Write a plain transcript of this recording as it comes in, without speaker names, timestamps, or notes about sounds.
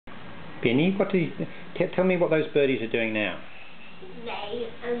Benny, what do you... tell me what those birdies are doing now. They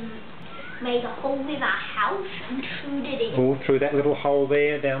made a hole in our house and threw it in. Oh, through that little hole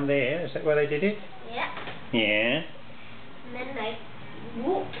there, down there. Is that where they did it? Yeah. Yeah. And then they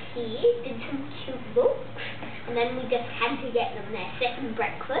walked here, did some cute looks, and then we just had to get them their second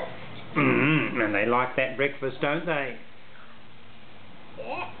breakfast. And they like that breakfast, don't they?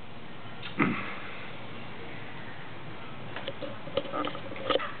 Yeah.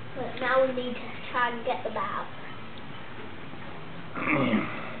 But now we need to try and get them out.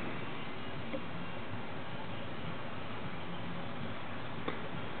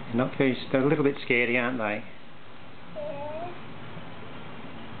 Not very, they're a little bit scaredy, aren't they? Yeah.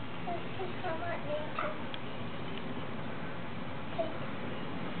 I think I might need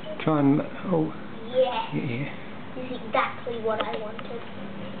to Try and... oh. Yeah. Yeah. This is exactly what I wanted.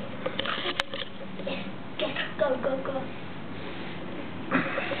 Yes, go, go, go.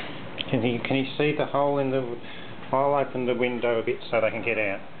 Can you see the hole in the... I'll open the window a bit so they can get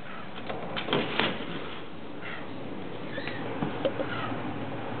out.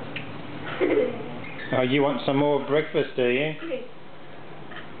 Oh, you want some more breakfast, do you?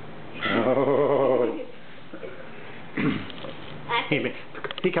 Oh. Here,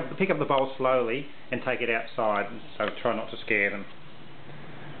 pick up the bowl slowly and take it outside, so try not to scare them.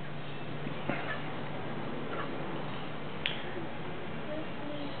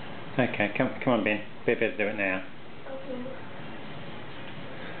 Okay, come on, Ben. Better do it now.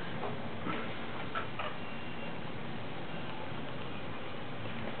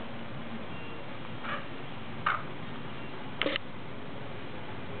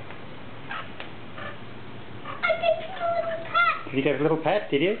 Did you give a little pat,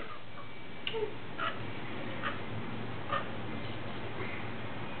 did you?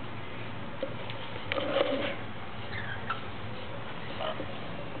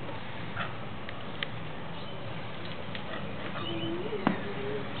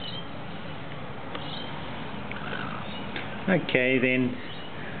 Okay then.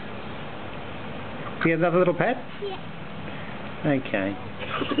 Do you have another little pat? Yeah. Okay.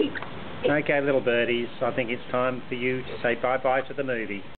 Okay, little birdies, I think it's time for you to say bye-bye to the movie.